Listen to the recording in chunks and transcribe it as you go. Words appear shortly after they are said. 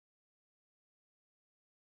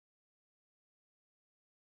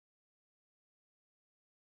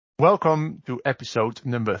Welcome to episode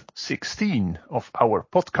number 16 of our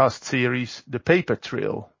podcast series, The Paper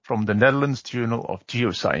Trail, from the Netherlands Journal of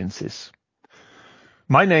Geosciences.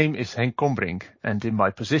 My name is Henk Kombrink, and in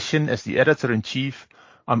my position as the editor-in-chief,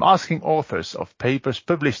 I'm asking authors of papers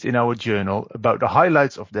published in our journal about the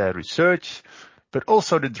highlights of their research, but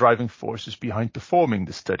also the driving forces behind performing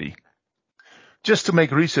the study. Just to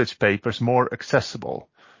make research papers more accessible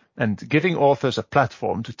and giving authors a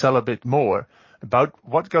platform to tell a bit more about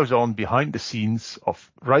what goes on behind the scenes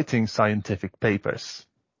of writing scientific papers.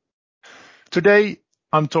 Today,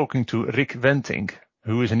 I'm talking to Rick Wentinck,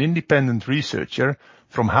 who is an independent researcher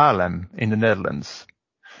from Haarlem in the Netherlands.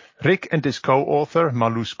 Rick and his co-author,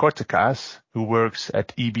 Marloes Kortekaas, who works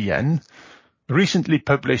at EBN, recently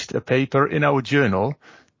published a paper in our journal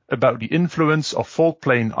about the influence of fault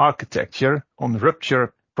plane architecture on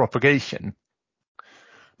rupture propagation.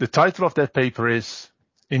 The title of that paper is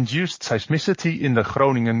Induced Seismicity in the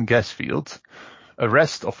Groningen Gas Field,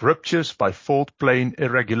 Arrest of Ruptures by Fault Plane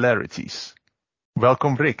Irregularities.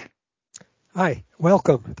 Welcome, Rick. Hi,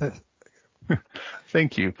 welcome.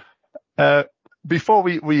 Thank you. Before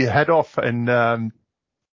we head off and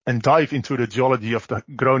dive into the geology of the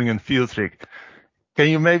Groningen field, Rick, can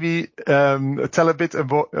you maybe tell a bit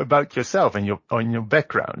about yourself and your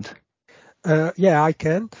background? Yeah, I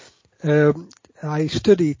can. I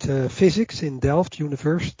studied physics in Delft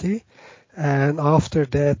University, and after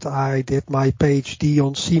that I did my PhD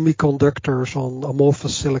on semiconductors on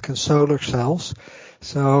amorphous silicon solar cells,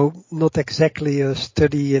 so not exactly a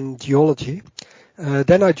study in geology.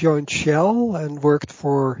 Then I joined Shell and worked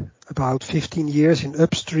for about 15 years in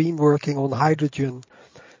upstream, working on hydrogen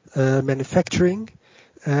manufacturing.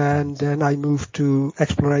 And then I moved to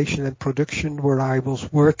exploration and production, where I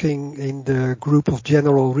was working in the group of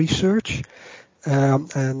general research.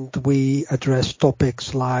 And we addressed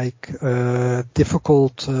topics like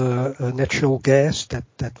difficult natural gas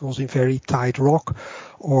that was in very tight rock,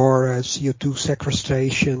 or CO2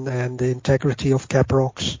 sequestration and the integrity of cap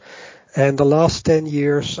rocks. And the last 10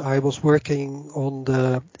 years I was working on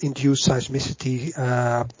the induced seismicity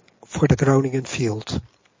for the Groningen field.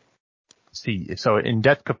 See, so in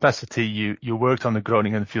that capacity you worked on the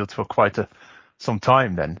Groningen field for quite some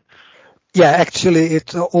time then. Yeah, actually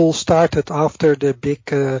it all started after the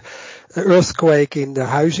big earthquake in the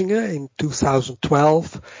Huizinge in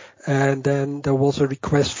 2012, and then there was a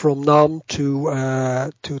request from NAM to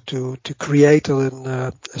create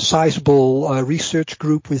a sizable research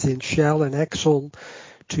group within Shell and Exxon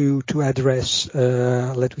to address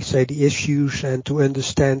let me say the issues and to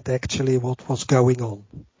understand actually what was going on.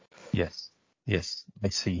 Yes, I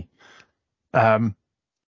see.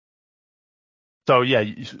 So yeah,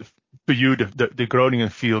 for you, the Groningen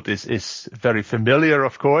field is very familiar,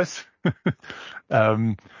 of course.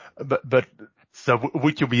 But so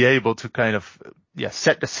would you be able to kind of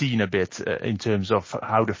set the scene a bit in terms of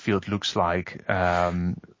how the field looks like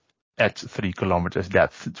at 3 kilometers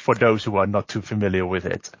depth for those who are not too familiar with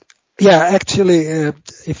it? Yeah, actually,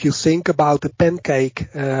 if you think about the pancake,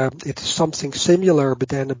 it's something similar, but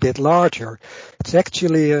then a bit larger. It's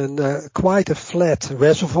actually quite a flat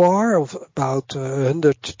reservoir of about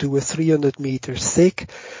 100 to 300 meters thick,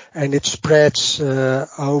 and it spreads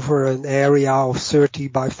over an area of 30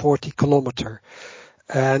 by 40 kilometer.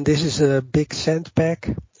 And this is a big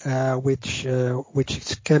sandpack, which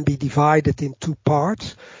can be divided in two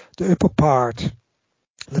parts. The upper part,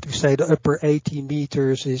 let me say the upper 80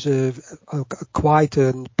 meters, is quite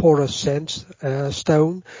a porous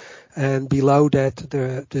sandstone, and below that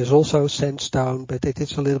there's also sandstone, but it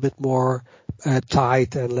is a little bit more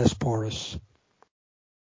tight and less porous.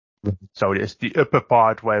 So it is the upper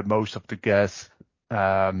part where most of the gas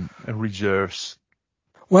reserves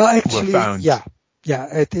were found. Yeah,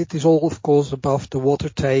 it is all, of course, above the water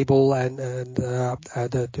table, and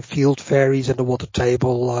the field varies, and the water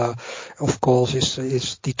table, of course,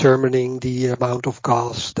 is determining the amount of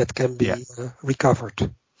gas that can be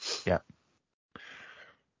recovered. Yeah.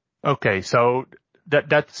 Okay, so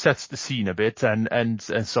that sets the scene a bit, and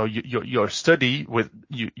so your study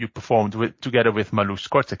you performed together with Marloes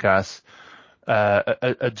Kortekaas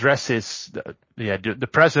addresses the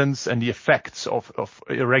presence and the effects of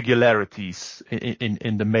irregularities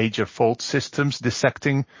in the major fault systems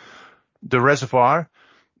dissecting the reservoir,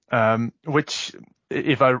 which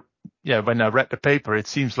when I read the paper, it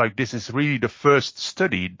seems like this is really the first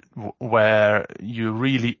study where you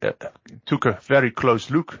really took a very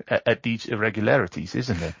close look at these irregularities,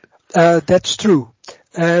 isn't it? That's true.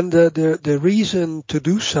 And the reason to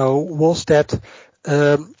do so was that,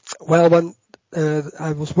 when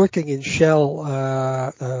I was working in Shell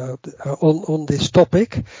on this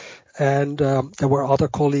topic, And there were other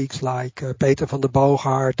colleagues like Peter van der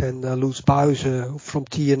Boogaard and Loes Buijsen from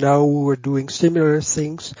TNO who were doing similar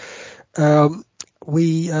things.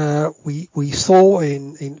 We saw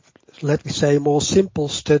in let me say more simple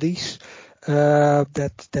studies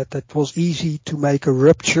that was easy to make a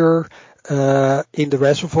rupture in the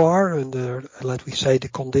reservoir under, let me say, the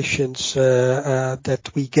conditions that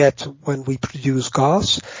we get when we produce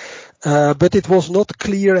gas. But it was not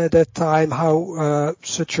clear at that time how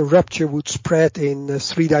such a rupture would spread in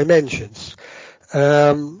 3 dimensions.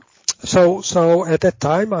 So at that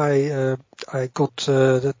time I got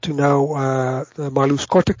to know Marloes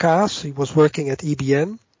Kortekaas. He was working at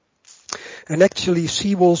EBN. And actually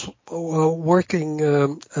she was working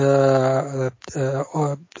on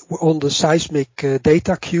the seismic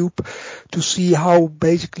data cube to see how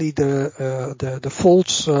basically the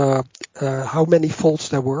faults, how many faults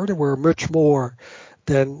there were. There were much more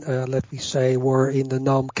than, let me say, were in the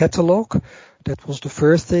NAM catalog. That was the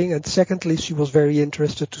first thing. And secondly, she was very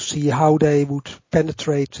interested to see how they would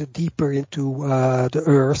penetrate deeper into the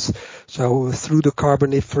earth. So through the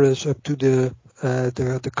Carboniferous up to the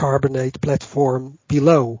carbonate platform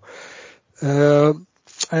below. That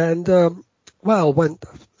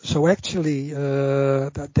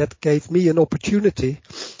gave me an opportunity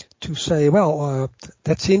to say,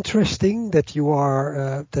 that's interesting that you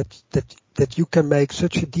are, that you can make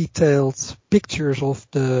such a detailed pictures of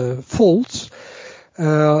the faults.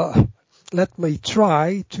 Let me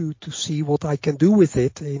try to see what I can do with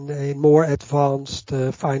it in more advanced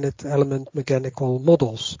finite element mechanical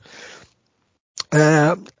models.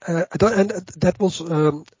 And that was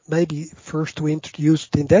maybe first to introduce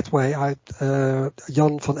it in that way.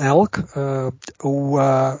 Jan van Elk, who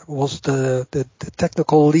was the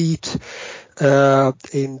technical lead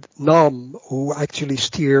in NAM, who actually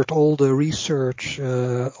steered all the research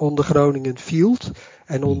on the Groningen field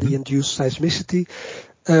and on the induced seismicity.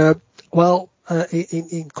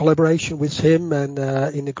 In collaboration with him and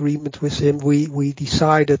in agreement with him, we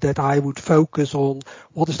decided that I would focus on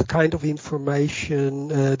what is the kind of information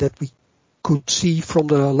that we could see from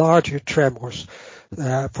the larger tremors.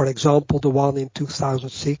 For example, the one in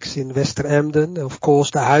 2006 in Wester Emden, of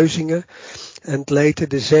course the Huizinge, and later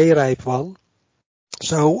the Zeerijp one.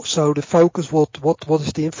 So the focus, what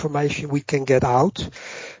is the information we can get out?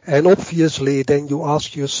 And obviously then you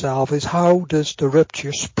ask yourself is how does the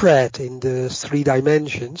rupture spread in the 3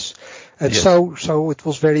 dimensions? And yes. So it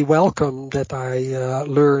was very welcome that I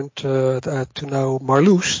learned to know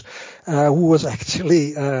Marloes, who was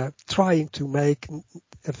actually trying to make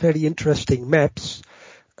very interesting maps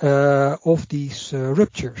of these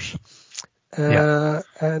ruptures. And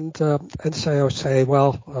so I would say,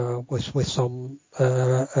 with some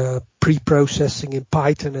pre-processing in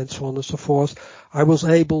Python and so on and so forth, I was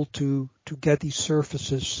able to get these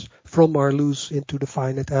surfaces from Marloes into the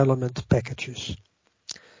finite element packages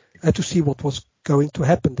and to see what was going to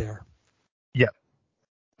happen there. Yeah.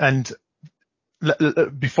 And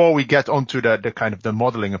before we get onto the kind of the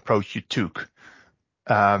modeling approach you took,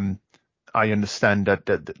 I understand that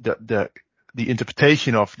the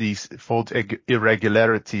interpretation of these fault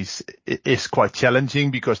irregularities is quite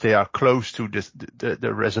challenging because they are close to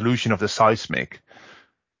the resolution of the seismic.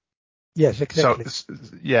 Yes, exactly.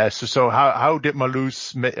 So how did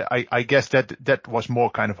Marloes? I guess that was more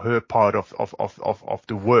kind of her part of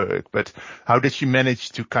the work, but how did she manage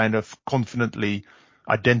to kind of confidently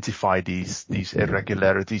identify these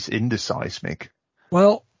irregularities in the seismic?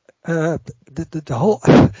 Well, the whole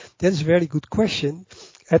that's a very good question.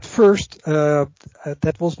 At first,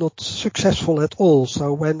 that was not successful at all.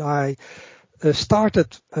 So when I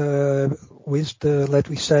started with the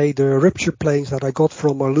rupture planes that I got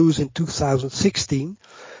from Marloes in 2016,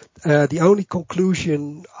 the only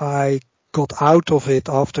conclusion I got out of it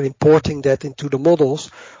after importing that into the models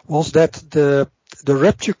was that the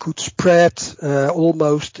rupture could spread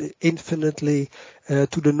almost infinitely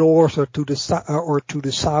to the north or to the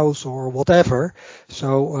south or whatever.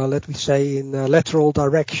 So let me say in a lateral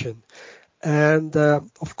direction. And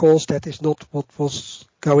of course that is not what was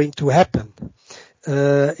going to happen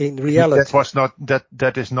in reality.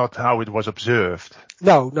 That is not how it was observed.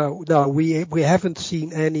 No. We haven't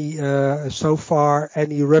seen any so far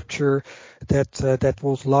any rupture that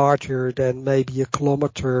was larger than maybe a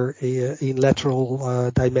kilometer in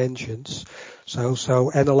lateral dimensions.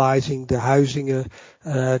 So analyzing the Huizinge,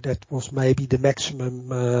 that was maybe the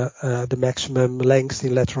maximum length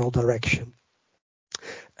in lateral direction.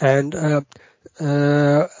 And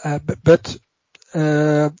but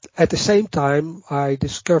at the same time, I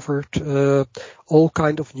discovered all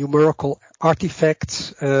kind of numerical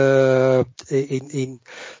artifacts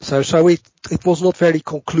So it was not very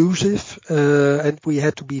conclusive, and we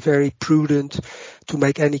had to be very prudent to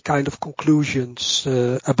make any kind of conclusions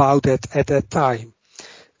about it at that time.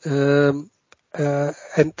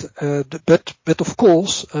 But of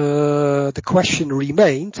course, the question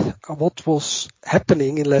remained, what was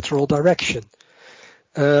happening in lateral direction?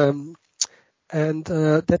 That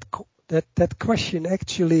question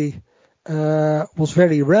actually was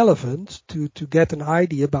very relevant to get an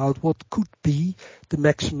idea about what could be the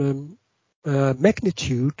maximum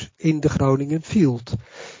magnitude in the Groningen field.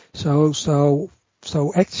 So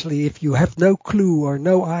actually, if you have no clue or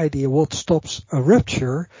no idea what stops a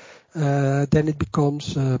rupture, then it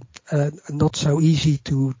becomes not so easy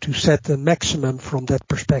to set a maximum from that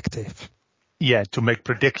perspective. Yeah, to make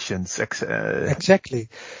predictions. Exactly.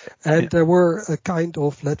 And there were a kind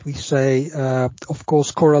of, let me say, of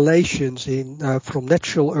course, correlations from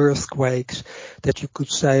natural earthquakes that you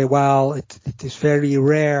could say, well, it is very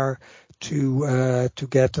rare to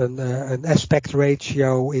get an aspect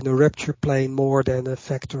ratio in a rupture plane more than a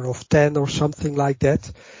factor of 10 or something like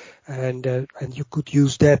that. And you could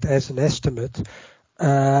use that as an estimate.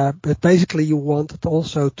 But basically you wanted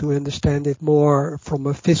also to understand it more from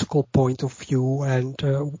a physical point of view and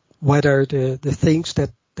whether the things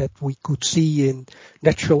that we could see in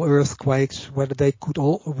natural earthquakes, whether they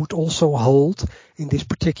would also hold in this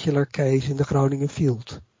particular case in the Groningen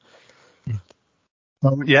field.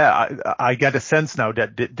 I get a sense now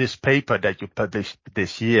that this paper that you published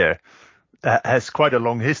this year has quite a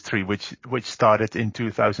long history, which started in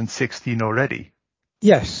 2016 already.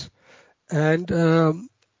 Yes. And there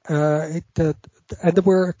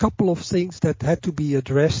were a couple of things that had to be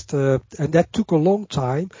addressed, and that took a long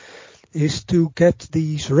time, is to get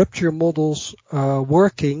these rupture models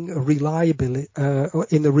working reliably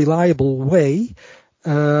in a reliable way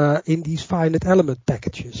in these finite element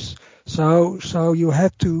packages. So you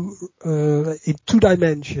had to in 2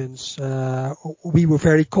 dimensions. We were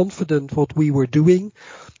very confident what we were doing.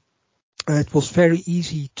 It was very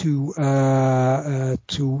easy to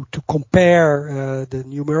compare the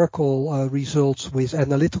numerical results with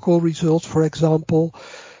analytical results, for example.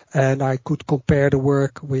 And I could compare the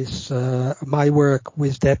work with my work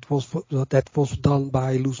with that was done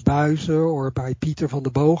by Loes Buijzer or by Pieter van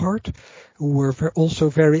der Boogaard, who were also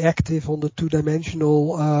very active on the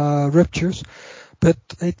 2-dimensional ruptures. But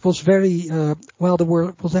it was very there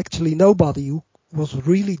was actually nobody who was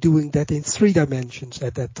really doing that in 3 dimensions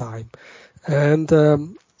at that time.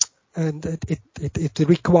 And it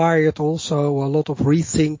required also a lot of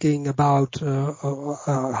rethinking about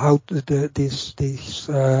how these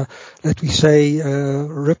let me say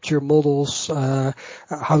rupture models,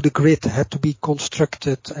 how the grid had to be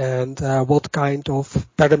constructed, and what kind of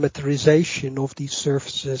parameterization of these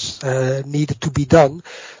surfaces needed to be done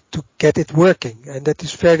to get it working. And that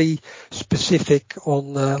is very specific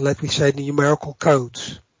on let me say the numerical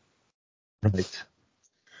codes. Right.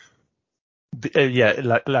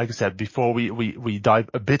 Like I said before, we dive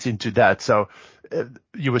a bit into that. So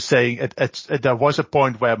you were saying there was a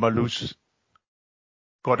point where Marloes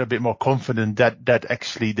got a bit more confident that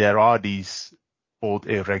actually there are these old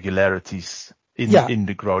irregularities in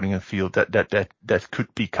the Groningen field that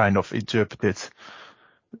could be kind of interpreted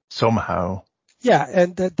somehow. Yeah,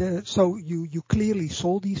 and so you clearly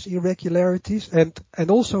saw these irregularities, and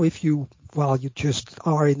also if you just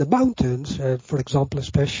are in the mountains, for example,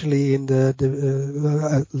 especially in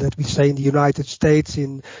let me say in the United States,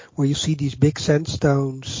 where you see these big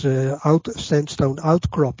sandstone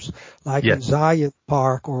outcrops, like in Zion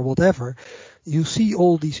Park or whatever, you see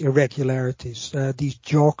all these irregularities, these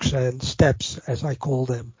jogs and steps, as I call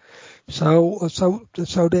them. So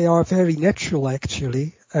they are very natural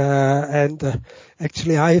actually, and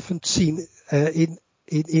actually I haven't seen in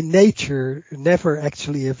nature never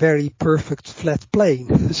actually a very perfect flat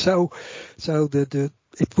plane. So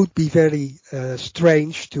it would be very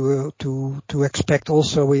strange to expect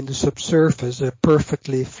also in the subsurface a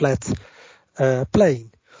perfectly flat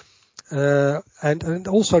plane. And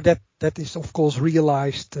also that is of course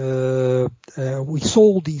realized. We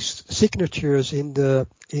saw these signatures in the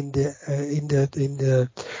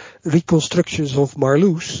reconstructions of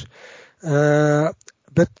Marloes,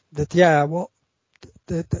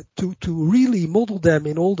 to really model them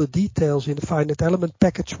in all the details in the finite element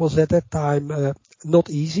package was at that time not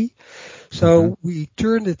easy. So we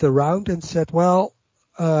turned it around and said, what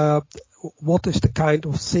is the kind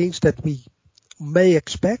of things that we may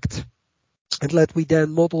expect? And let we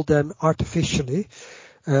then model them artificially,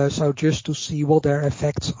 so just to see what their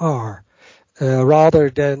effects are, rather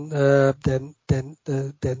than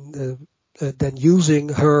using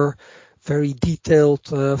her very detailed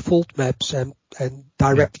fault maps and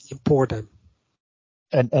directly import them.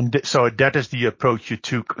 So that is the approach you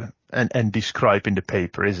took and describe in the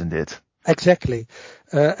paper, isn't it? Exactly.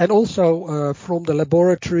 And also from the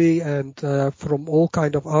laboratory and from all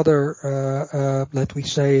kind of other, let we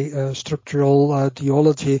say, structural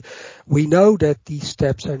geology, we know that these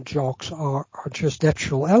steps and jogs are just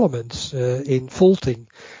natural elements in faulting.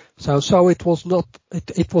 So it was not,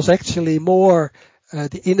 it was actually more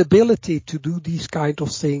the inability to do these kind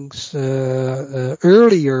of things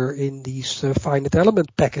earlier in these finite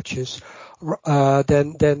element packages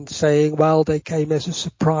than saying, well, they came as a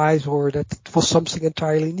surprise or that it was something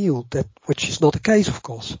entirely new, which is not the case, of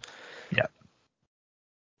course. Yeah.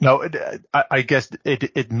 No, I guess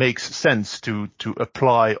it makes sense to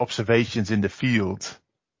apply observations in the field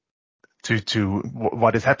to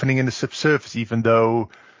what is happening in the subsurface, even though,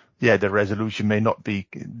 the resolution may not be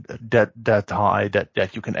that high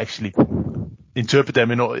that you can actually interpret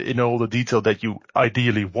them in all the detail that you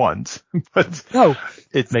ideally want, but no,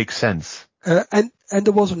 it makes sense. And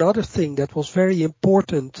there was another thing that was very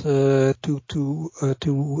important to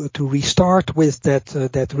restart with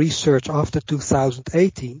that research after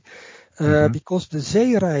 2018, because the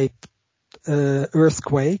Zeerijp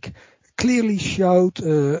earthquake clearly showed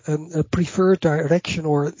a preferred direction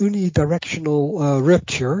or an unidirectional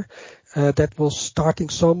rupture that was starting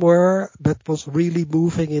somewhere but was really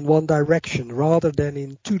moving in one direction rather than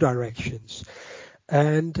in two directions.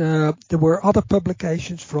 And there were other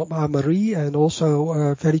publications from Amarie and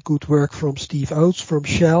also very good work from Steve Oates from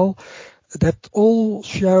Shell that all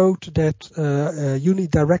showed that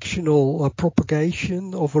unidirectional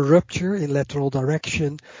propagation of a rupture in lateral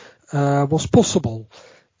direction was possible.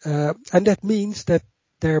 And that means that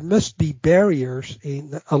there must be barriers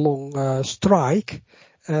along strike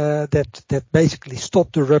that basically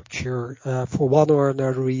stop the rupture for one or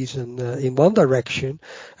another reason in one direction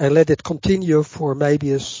and let it continue for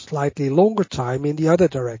maybe a slightly longer time in the other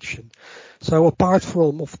direction. So apart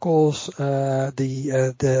from, of course,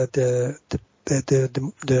 the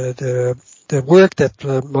work that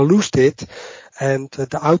Malus did and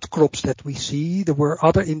the outcrops that we see, there were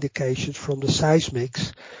other indications from the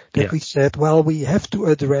seismics that we said, well, we have to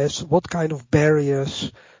address what kind of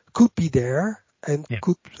barriers could be there and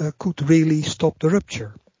could really stop the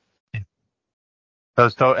rupture.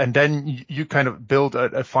 So, and then you kind of build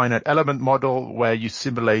a finite element model where you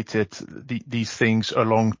simulated these things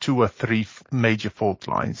along 2 or 3 major fault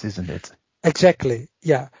lines, isn't it? Exactly.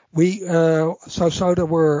 Yeah. So there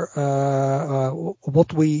were,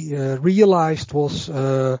 what we realized was,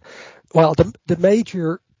 the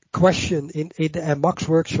major question in the MAX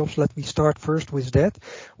workshops, let me start first with that,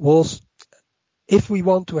 was if we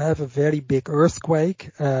want to have a very big earthquake,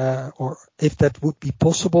 or if that would be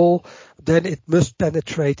possible, then it must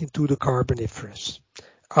penetrate into the Carboniferous.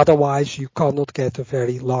 Otherwise, you cannot get a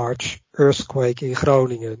very large earthquake in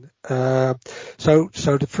Groningen. So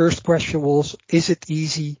the first question was, is it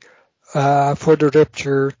easy for the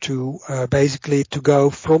rupture to basically to go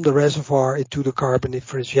from the reservoir into the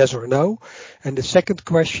Carboniferous, yes or no? And the second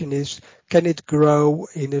question is, can it grow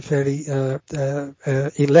in a very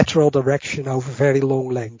in lateral direction over very long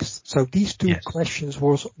lengths? So these two questions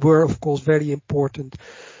were of course very important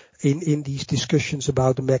in these discussions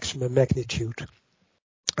about the maximum magnitude.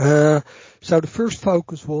 So the first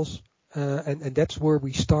focus was, and that's where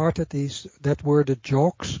we started, that were the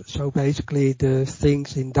jogs. So basically the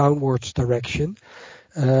things in downwards direction.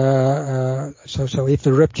 So if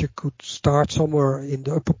the rupture could start somewhere in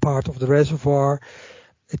the upper part of the reservoir,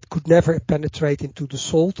 it could never penetrate into the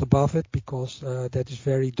salt above it because that is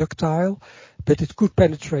very ductile, but it could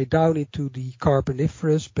penetrate down into the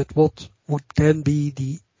Carboniferous. But what would then be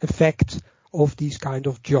the effect of these kind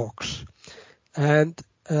of jogs? And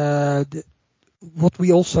what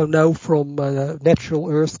we also know from natural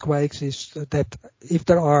earthquakes is that if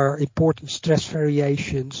there are important stress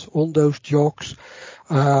variations on those jogs,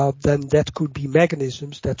 then that could be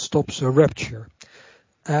mechanisms that stops a rupture.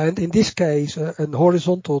 And in this case, a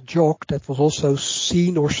horizontal jog that was also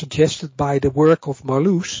seen or suggested by the work of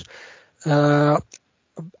Malus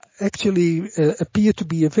actually appeared to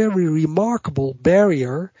be a very remarkable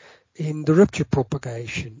barrier in the rupture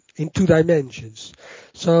propagation in 2 dimensions.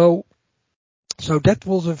 So that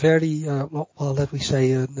was a very, let me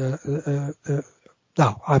say,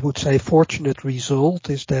 I would say fortunate result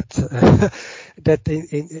is that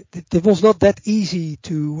it was not that easy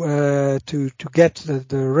to get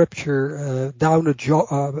the rupture down a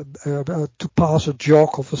jog, to pass a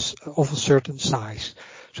jog of a certain size.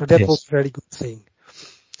 So that was a very good thing.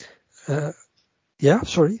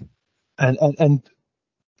 Sorry. And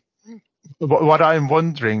what I'm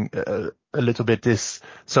wondering, a little bit this.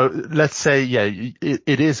 So let's say,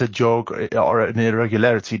 it is a jog or an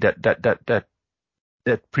irregularity that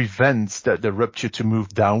prevents the rupture to move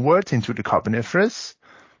downward into the Carboniferous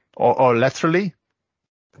or laterally.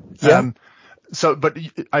 Yeah. But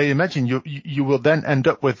I imagine you will then end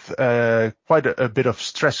up with quite a bit of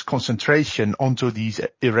stress concentration onto these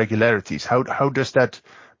irregularities. How does that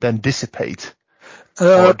then dissipate,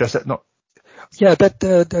 or does that not? Yeah, that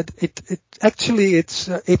it actually it's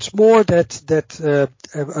more that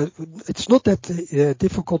it's not that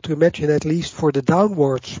difficult to imagine, at least for the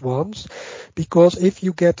downwards ones, because if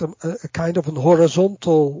you get a kind of an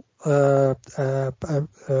horizontal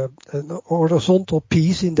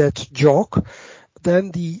piece in that jog,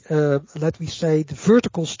 then the let me say the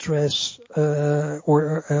vertical stress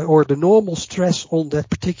or the normal stress on that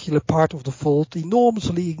particular part of the fault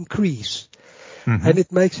enormously increase. Mm-hmm. And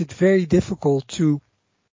it makes it very difficult to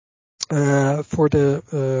for the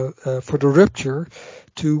rupture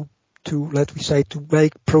to let me say to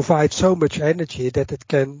provide so much energy that it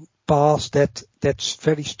can pass that's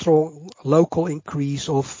very strong local increase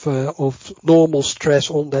of normal stress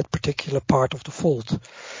on that particular part of the fault.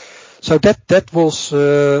 So that was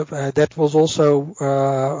also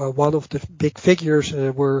one of the big figures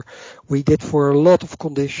where we did for a lot of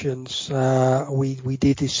conditions. We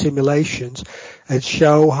did these simulations and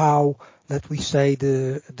show how, let me say,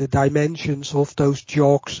 the dimensions of those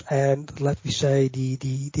jogs and let me say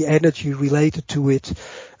the energy related to it.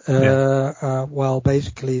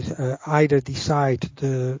 Basically either decide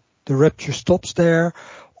the rupture stops there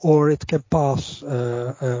or it can pass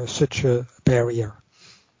such a barrier.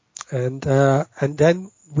 And then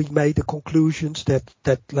we made the conclusions that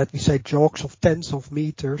let me say jogs of tens of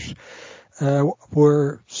meters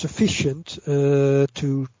were sufficient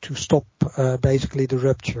to stop basically the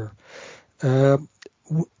rupture. The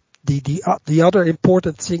other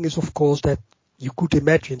important thing is, of course, that you could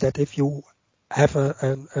imagine that if you have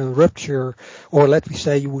a rupture, or let me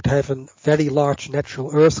say you would have a very large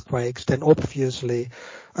natural earthquakes, then obviously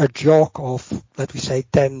a jog of, let me say,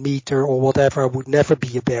 10 meter or whatever would never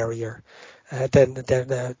be a barrier. Then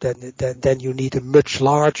you need a much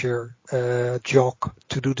larger jog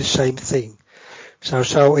to do the same thing. So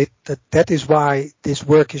that is why this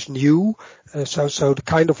work is new. So the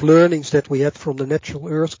kind of learnings that we had from the natural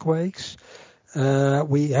earthquakes,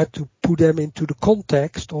 we had to put them into the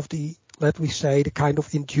context of the, let me say, the kind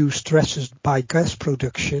of induced stresses by gas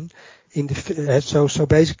production in the, so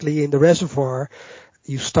basically in the reservoir,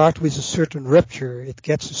 you start with a certain rupture, it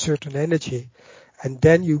gets a certain energy, and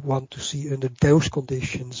then you want to see under those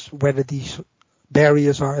conditions whether these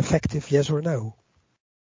barriers are effective, yes or no.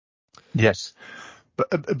 Yes.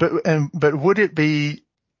 But would it be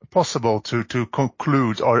possible to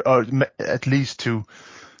conclude or at least to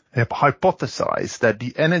hypothesize that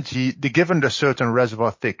the energy, given the certain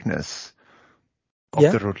reservoir thickness of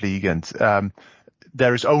the Rotliegend,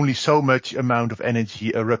 there is only so much amount of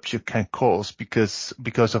energy a rupture can cause because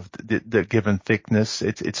of the given thickness.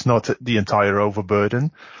 It's not the entire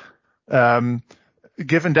overburden.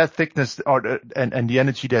 Given that thickness and the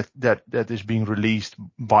energy that is being released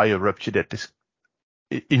by a rupture that is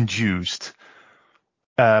induced,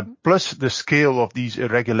 plus the scale of these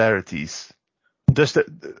irregularities,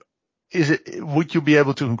 would you be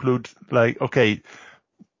able to conclude, like, okay,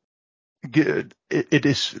 it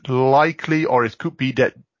is likely, or it could be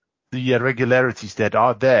that the irregularities that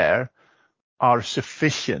are there are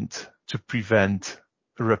sufficient to prevent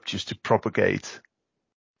ruptures to propagate?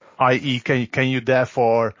 i.e., can you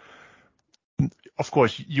therefore, of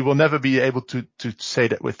course, you will never be able to say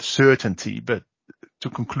that with certainty, but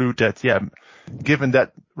to conclude that, given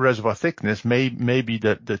that reservoir thickness, maybe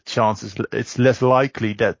the chances, it's less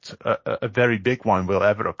likely that a very big one will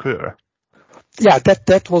ever occur. Yeah,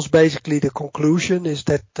 that was basically the conclusion, is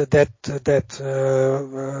that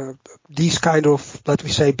these kind of, let me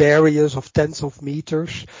say, barriers of tens of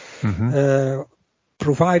meters,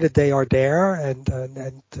 provided they are there, and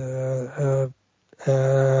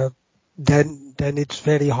then it's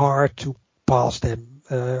very hard to pass them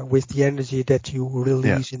with the energy that you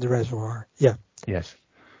release in the reservoir. Yeah. Yes.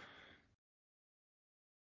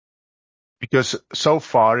 Because so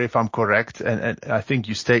far, if I'm correct, and I think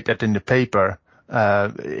you state that in the paper,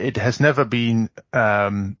 it has never been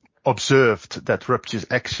observed that ruptures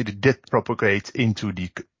actually did propagate into the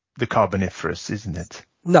Carboniferous, isn't it?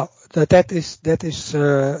 No, that is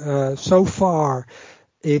so far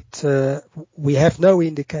we have no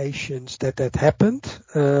indications that happened,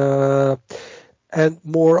 and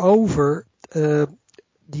moreover,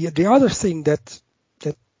 the other thing that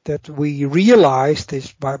we realized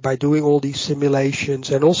is by doing all these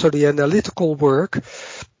simulations and also the analytical work,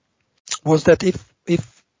 was that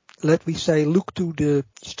if let me say look to the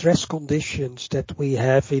stress conditions that we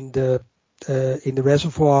have in the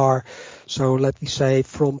reservoir, so let me say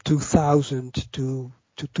from 2000 to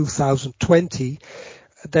 2020,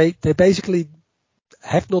 they basically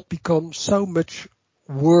have not become so much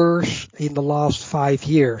worse in the last 5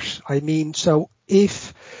 years. I mean, so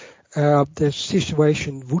if the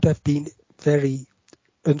situation would have been very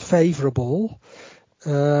unfavorable,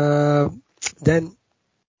 then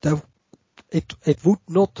it would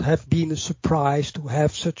not have been a surprise to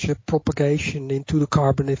have such a propagation into the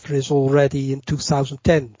Carboniferous already in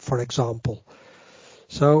 2010, for example.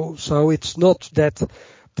 So it's not that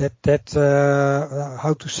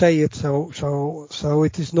how to say it, so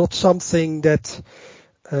it is not something that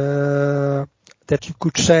you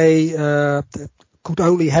could say that could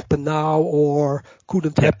only happen now or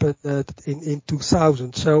couldn't happen in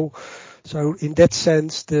 2000. So in that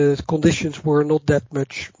sense, the conditions were not that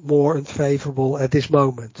much more unfavorable at this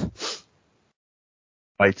moment.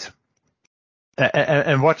 Right.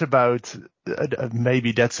 And what about,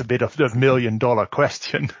 maybe that's a bit of the $1 million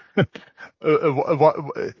question.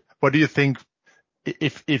 What do you think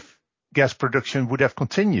if gas production would have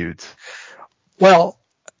continued? Well,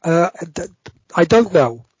 I don't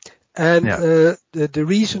know. And the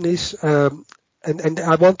reason is, and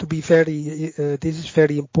I want to be this is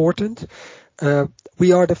very important.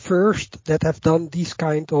 We are the first that have done these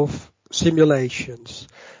kind of simulations.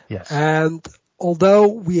 Yes. And although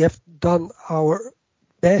we have done our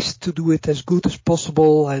best to do it as good as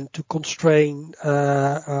possible and to constrain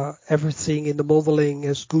everything in the modeling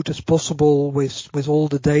as good as possible with all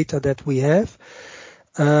the data that we have,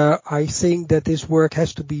 I think that this work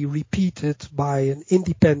has to be repeated by an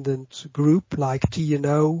independent group like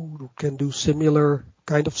TNO, who can do similar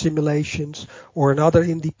kind of simulations, or another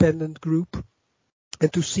independent group,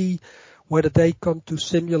 and to see whether they come to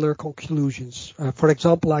similar conclusions. For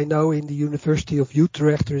example, I know in the University of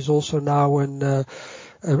Utrecht there is also now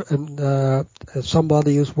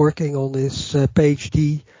somebody who's working on this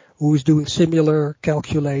PhD who is doing similar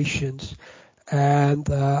calculations. And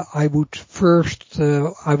I want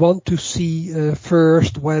to see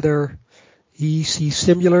first whether he sees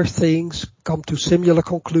similar things, come to similar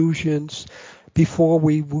conclusions, before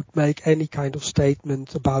we would make any kind of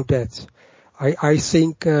statement about that. I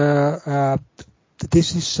think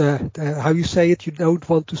this is how you say it. You don't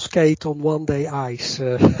want to skate on one day ice.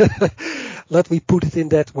 Let me put it in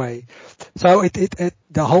that way. So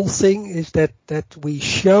the whole thing is that we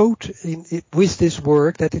showed with this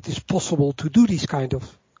work that it is possible to do these kind of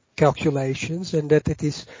calculations and that it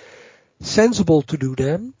is sensible to do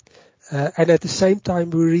them. And at the same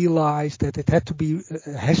time, we realized that it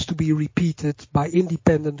has to be repeated by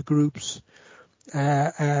independent groups,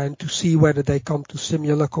 and to see whether they come to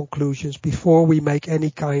similar conclusions before we make any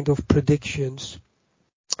kind of predictions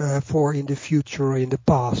for in the future or in the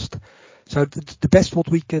past. So the best what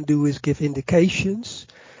we can do is give indications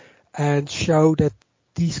and show that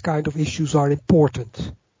these kind of issues are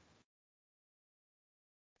important.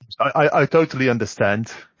 I totally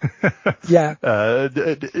understand. Yeah. A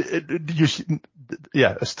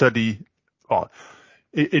study. Well,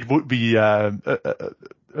 it would be a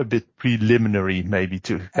bit preliminary, maybe,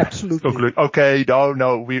 to Absolutely. conclude. Okay,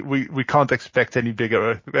 no, we can't expect any bigger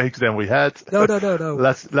earthquakes than we had. No.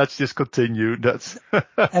 Let's just continue. That's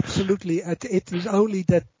absolutely. It is only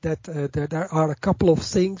that there are a couple of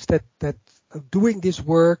things that doing this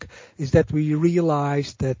work is that we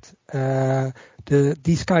realize that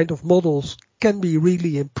these kind of models can be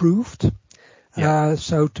really improved.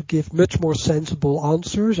 So to give much more sensible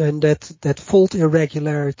answers, and that fault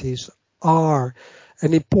irregularities are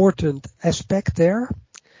an important aspect there,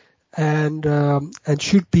 and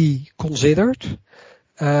should be considered.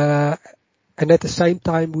 And at the same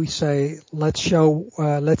time, we say let's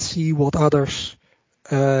see what others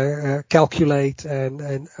calculate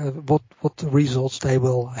and what the results they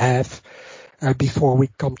will have before we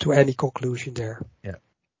come to any conclusion there. Yeah,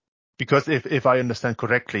 because if I understand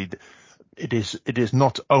correctly, it is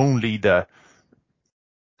not only the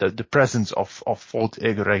presence of fault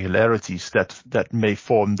irregularities that may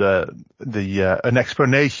form an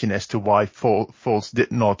explanation as to why faults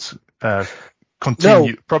did not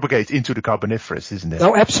propagate into the Carboniferous, isn't it?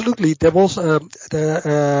 No, absolutely. There was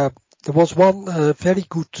one very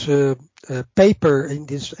good paper in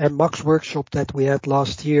this MMAX workshop that we had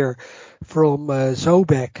last year from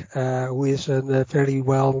Zobek, who is a very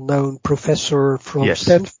well-known professor from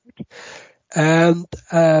Stanford. And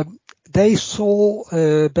they saw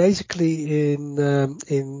basically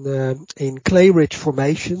in clay-rich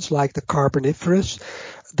formations like the Carboniferous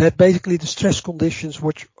that basically the stress conditions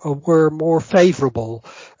which were more favorable.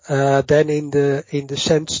 than in the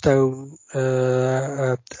sandstone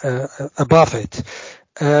above it.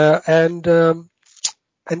 And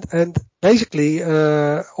basically,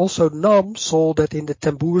 also NAM saw that in the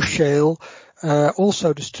Tambour shale,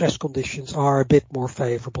 also the stress conditions are a bit more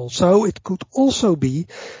favorable. So it could also be,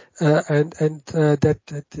 that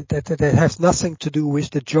has nothing to do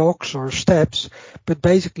with the jogs or steps, but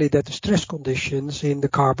basically that the stress conditions in the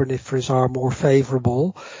Carboniferous are more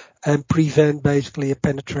favorable and prevent basically a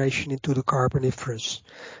penetration into the Carboniferous.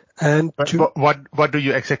 And what do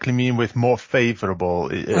you exactly mean with more favorable?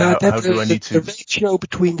 How do I need to? The ratio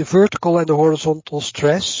between the vertical and the horizontal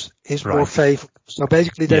stress is more favorable. So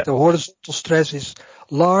basically that the horizontal stress is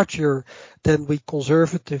larger than we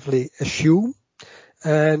conservatively assume.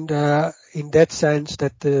 And in that sense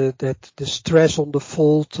that the stress on the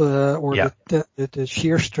fault the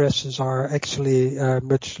shear stresses are actually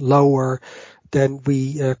much lower than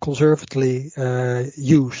we conservatively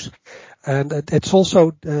use. And it's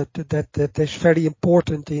also that is very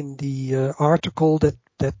important in the article that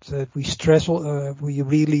we stress, we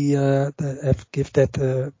really give that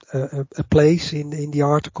a place in the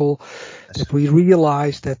article, that we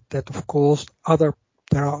realize that of course there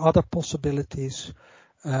are other possibilities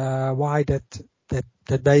why that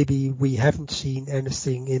maybe we haven't seen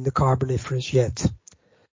anything in the Carboniferous yet.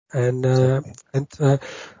 And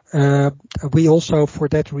we also, for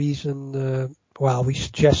that reason, we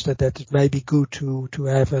suggested that it may be good to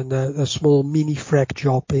have a small mini frac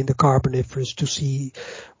job in the Carboniferous to see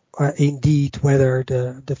indeed whether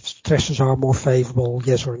the stresses are more favorable,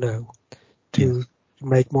 yes or no, to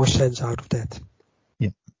make more sense out of that. Yeah.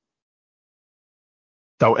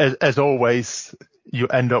 So as always, you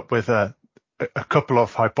end up with a couple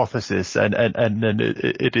of hypotheses, and then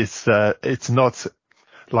it's not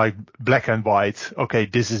like black and white. Okay,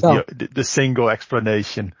 this is the single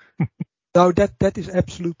explanation. No, that is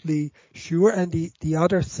absolutely sure. And the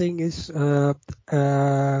other thing is, where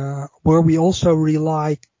we also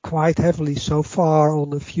rely quite heavily so far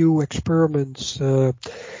on a few experiments, from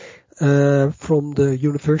the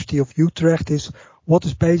University of Utrecht, is what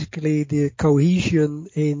is basically the cohesion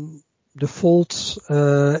in the faults,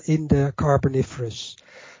 in the Carboniferous.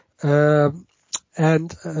 And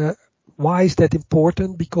why is that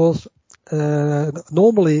important? Because,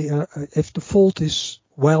 normally, if the fault is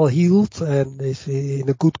well healed and is in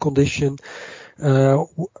a good condition,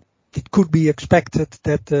 it could be expected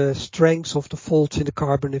that the strength of the faults in the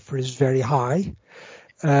Carboniferous is very high.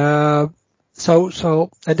 And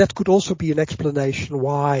that could also be an explanation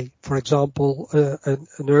why, for example, an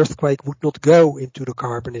earthquake would not go into the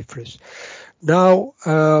Carboniferous. Now,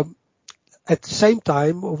 at the same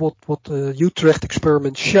time, what the Utrecht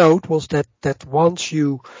experiment showed was that once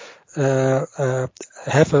you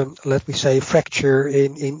have a, let me say, fracture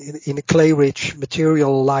in a clay-rich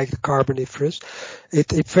material like the Carboniferous,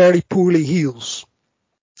 it very poorly heals.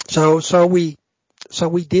 So we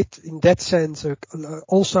did, in that sense,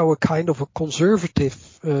 also a kind of a conservative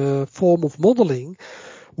form of modeling,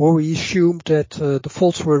 where we assumed that the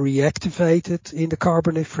faults were reactivated in the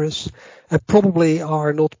Carboniferous and probably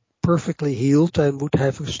are not perfectly healed and would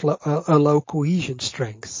have a low cohesion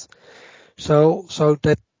strength. So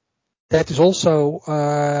that is also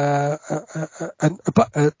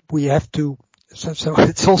we have to. So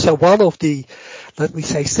it's also one of the, let me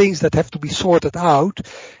say, things that have to be sorted out,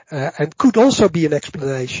 and could also be an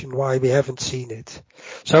explanation why we haven't seen it.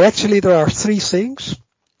 So actually there are three things.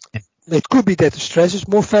 It could be that the stress is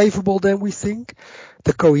more favorable than we think.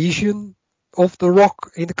 The cohesion of the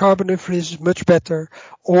rock in the Carboniferous is much better,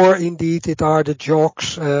 or indeed it are the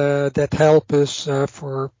jogs that help us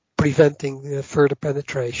for preventing further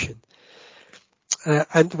penetration.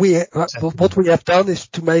 And what we have done is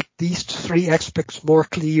to make these three aspects more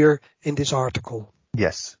clear in this article.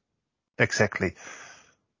 Yes, exactly.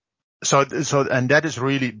 So that is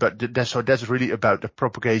really, that's really about the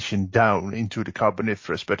propagation down into the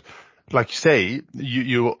Carboniferous. But like you say,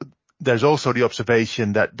 there's also the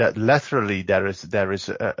observation that laterally there is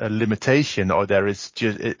a limitation, or there is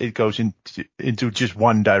just, it goes into just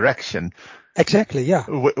one direction. Exactly, yeah.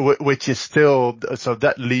 Which is still, so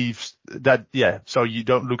that leaves that, so you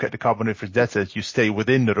don't look at the Carboniferous data, you stay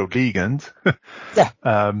within the Rotliegend. Yeah.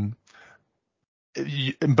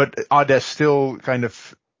 But are there still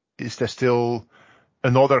is there still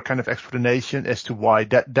another kind of explanation as to why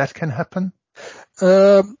that can happen?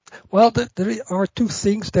 Well, there are two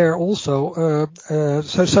things there also.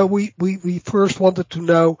 So we first wanted to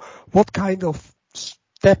know what kind of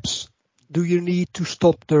steps do you need to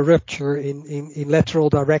stop the rupture in lateral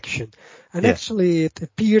direction. And actually it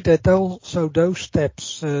appeared that also those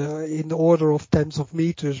steps, in the order of tens of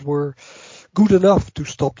meters, were good enough to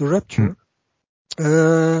stop the rupture.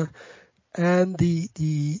 And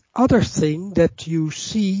the other thing that you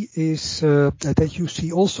see is that you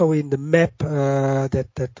see also in the map that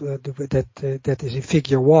is in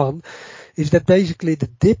figure 1, is that basically the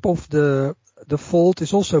dip of the fault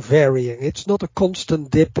is also varying. It's not a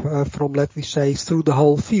constant dip from, let me say, through the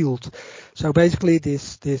whole field. So basically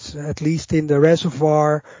this at least in the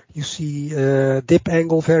reservoir you see dip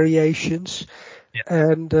angle variations.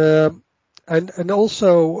 Yeah. And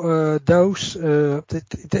also those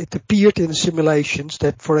it appeared in simulations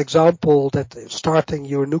that, for example, that starting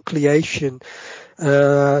your nucleation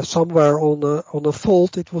somewhere on a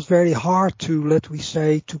fault, it was very hard to, let we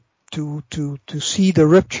say, to see the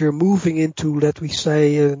rupture moving into, let we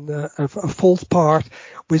say, a fault part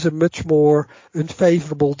with a much more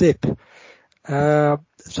unfavorable dip.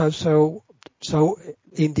 So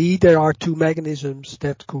indeed, there are two mechanisms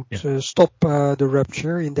that could stop the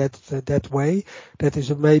rupture in that way. That is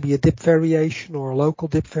maybe a dip variation or a local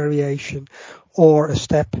dip variation or a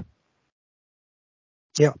step.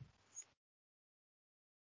 Yeah.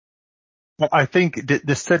 I think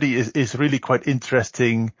the study is really quite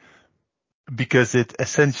interesting because it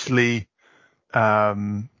essentially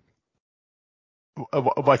what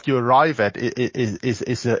you arrive at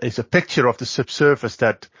is a picture of the subsurface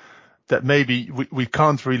that maybe we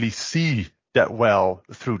can't really see that well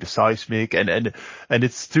through the seismic, and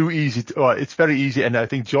it's too easy it's very easy, and I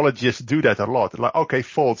think geologists do that a lot. Like, okay,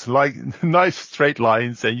 faults, like nice straight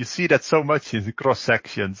lines, and you see that so much in the cross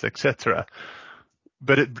sections, etc.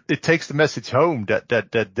 But it takes the message home that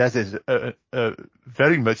is a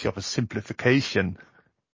very much of a simplification,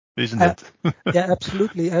 isn't it? Yeah,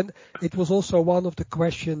 absolutely. And it was also one of the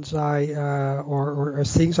questions or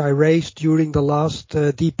things I raised during the last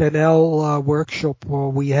DeepNL workshop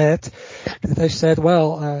we had. That I said,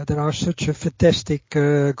 well, there are such a fantastic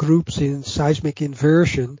groups in seismic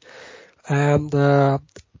inversion, and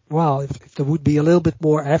well, if there would be a little bit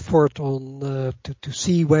more effort on to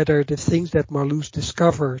see whether the things that Marloes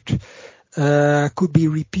discovered could be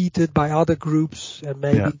repeated by other groups and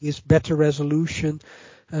maybe with better resolution.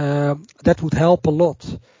 That would help a lot.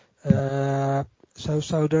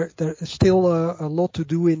 So there is still a lot to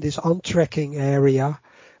do in this untracking area,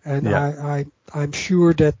 and I'm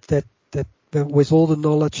sure that with all the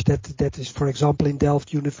knowledge that is, for example, in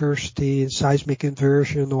Delft University in seismic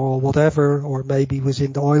inversion or whatever, or maybe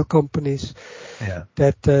within the oil companies,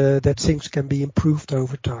 that things can be improved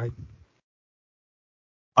over time.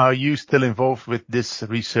 Are you still involved with this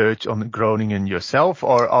research on Groningen yourself,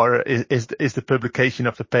 or is the publication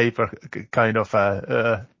of the paper kind of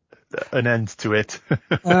an end to it?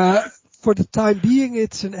 For the time being,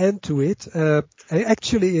 it's an end to it.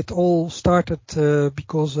 Actually, it all started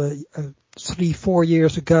because 3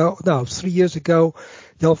 years ago,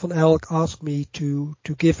 Jan van Elk asked me to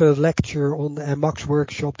give a lecture on the MAX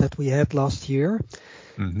workshop that we had last year.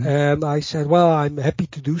 Mm-hmm. And I said, well, I'm happy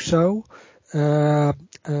to do so.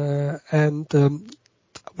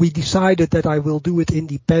 We decided that I will do it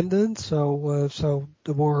independent, so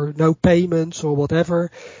there were no payments or whatever.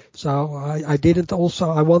 So I didn't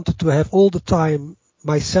I wanted to have all the time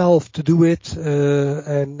myself to do it,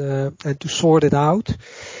 and to sort it out.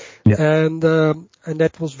 Yeah. And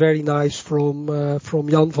that was very nice from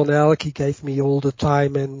Jan van Elk. He gave me all the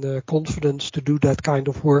time and confidence to do that kind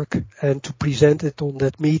of work and to present it on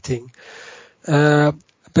that meeting.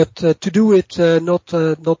 But to do it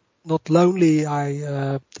not lonely,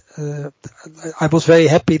 I was very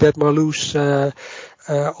happy that Marloes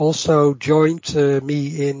also joined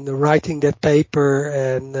me in writing that paper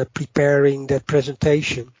and preparing that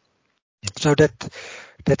presentation. So that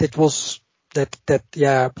it was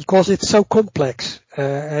because it's so complex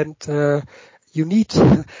and you need,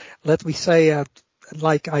 let me say,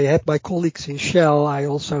 like I had my colleagues in Shell, I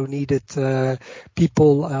also needed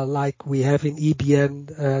people like we have in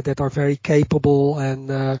EBN that are very capable and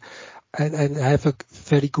have a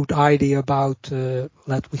very good idea about,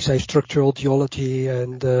 let me say, structural geology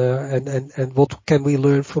and what can we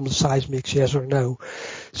learn from the seismics, yes or no.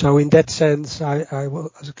 So in that sense, I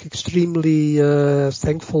was extremely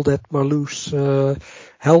thankful that Marloes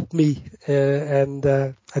helped me, and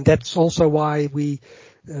that's also why we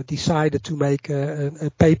decided to make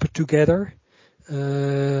a paper together,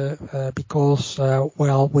 because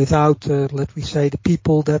without let me say the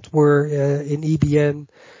people that were in EBN,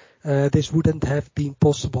 this wouldn't have been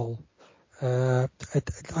possible.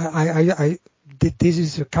 This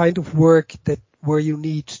is a kind of work where you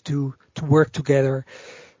need to work together,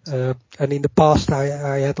 and in the past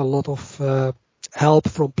I had a lot of help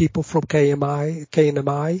from people from KNMI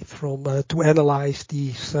to analyze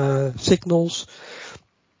these signals.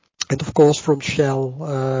 And of course from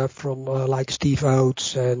Shell, from like Steve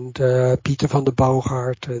Oates and Peter van der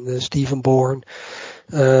Boogaard and Stephen Bourne,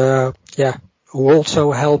 who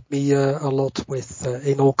also helped me a lot with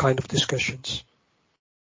in all kind of discussions.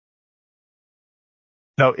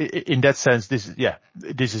 Now, in that sense, this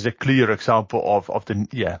is a clear example of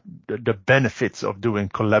the benefits of doing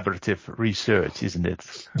collaborative research, isn't it?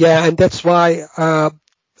 Yeah, and that's why,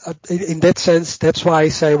 in that sense, that's why I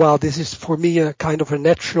say, well, this is for me a kind of a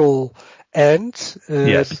natural end,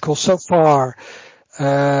 because so far,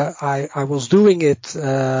 I was doing it,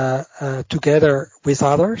 together with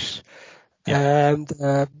others. Yeah. And,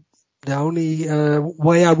 the only,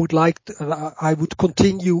 way I would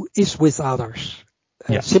continue is with others.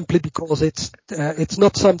 Simply because it's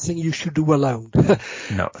not something you should do alone.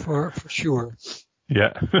 No. For sure.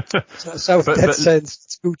 Yeah. So in that sense,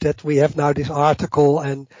 it's good that we have now this article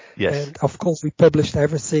and of course we published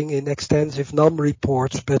everything in extensive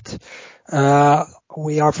non-reports, but,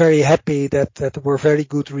 we are very happy that there were very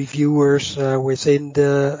good reviewers, within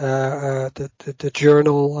the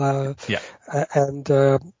journal,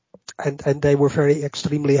 and they were very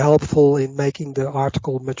extremely helpful in making the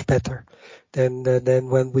article much better than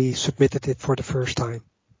when we submitted it for the first time.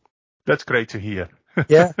 That's great to hear.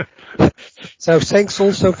 Yeah. So thanks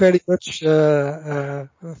also very much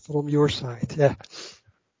from your side. Yeah.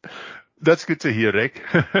 That's good to hear, Rick.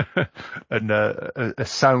 And a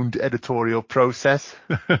sound editorial process.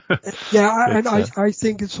 And I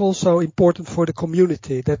think it's also important for the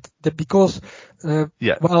community that because,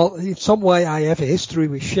 well, in some way I have a history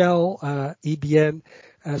with Shell, EBN.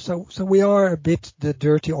 So we are a bit the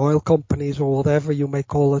dirty oil companies or whatever you may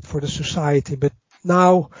call it for the society. But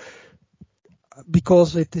now,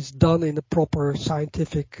 because it is done in a proper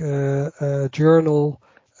scientific journal,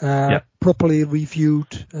 properly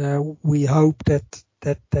reviewed, we hope that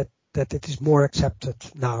it is more accepted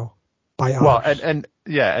now by others. Well,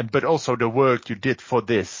 but also the work you did for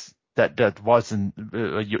this, that wasn't,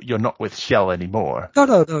 you're not with Shell anymore.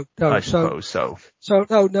 No. I suppose so. So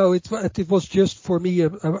no, it was just for me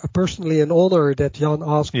personally an honor that Jan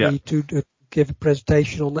asked me to give a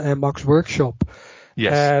presentation on the MMAX workshop.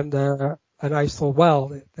 Yes. And I thought,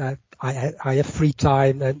 well, I have free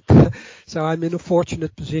time, and so I'm in a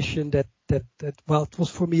fortunate position that well, it was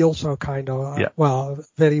for me also kind of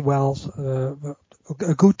very well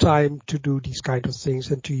a good time to do these kind of things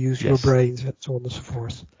and to use your brains and so on and so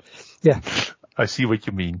forth. Yeah, I see what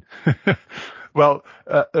you mean. Well,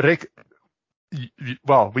 Rick.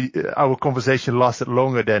 Well, our conversation lasted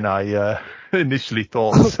longer than I initially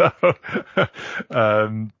thought. So,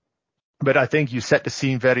 but I think you set the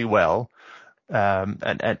scene very well.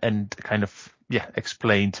 And kind of,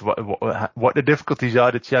 explained what the difficulties are,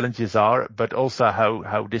 the challenges are, but also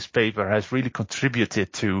how this paper has really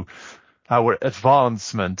contributed to our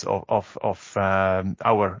advancement of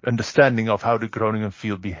our understanding of how the Groningen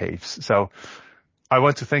field behaves. So I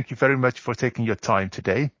want to thank you very much for taking your time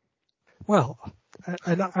today. Well,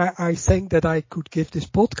 and I think that I could give this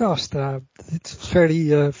podcast. It's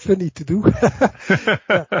very funny to do.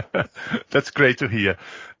 That's great to hear.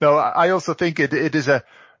 No, I also think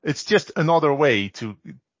it's just another way to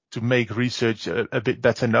make research a bit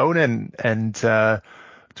better known and to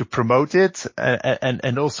promote it.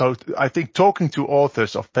 And also I think talking to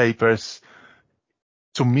authors of papers,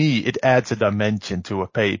 to me, it adds a dimension to a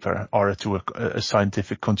paper or to a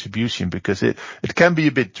scientific contribution, because it can be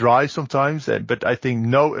a bit dry sometimes. But I think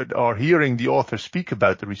hearing the author speak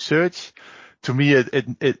about the research, to me,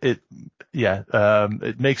 it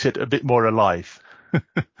makes it a bit more alive.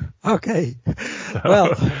 Okay.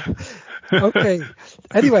 Well, okay.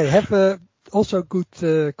 Anyway, have also good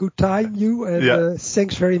time, you, and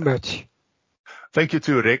thanks very much. Thank you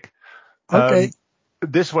too, Rick. Okay.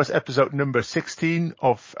 This was episode number 16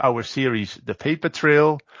 of our series, The Paper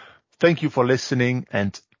Trail. Thank you for listening,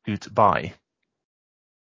 and goodbye.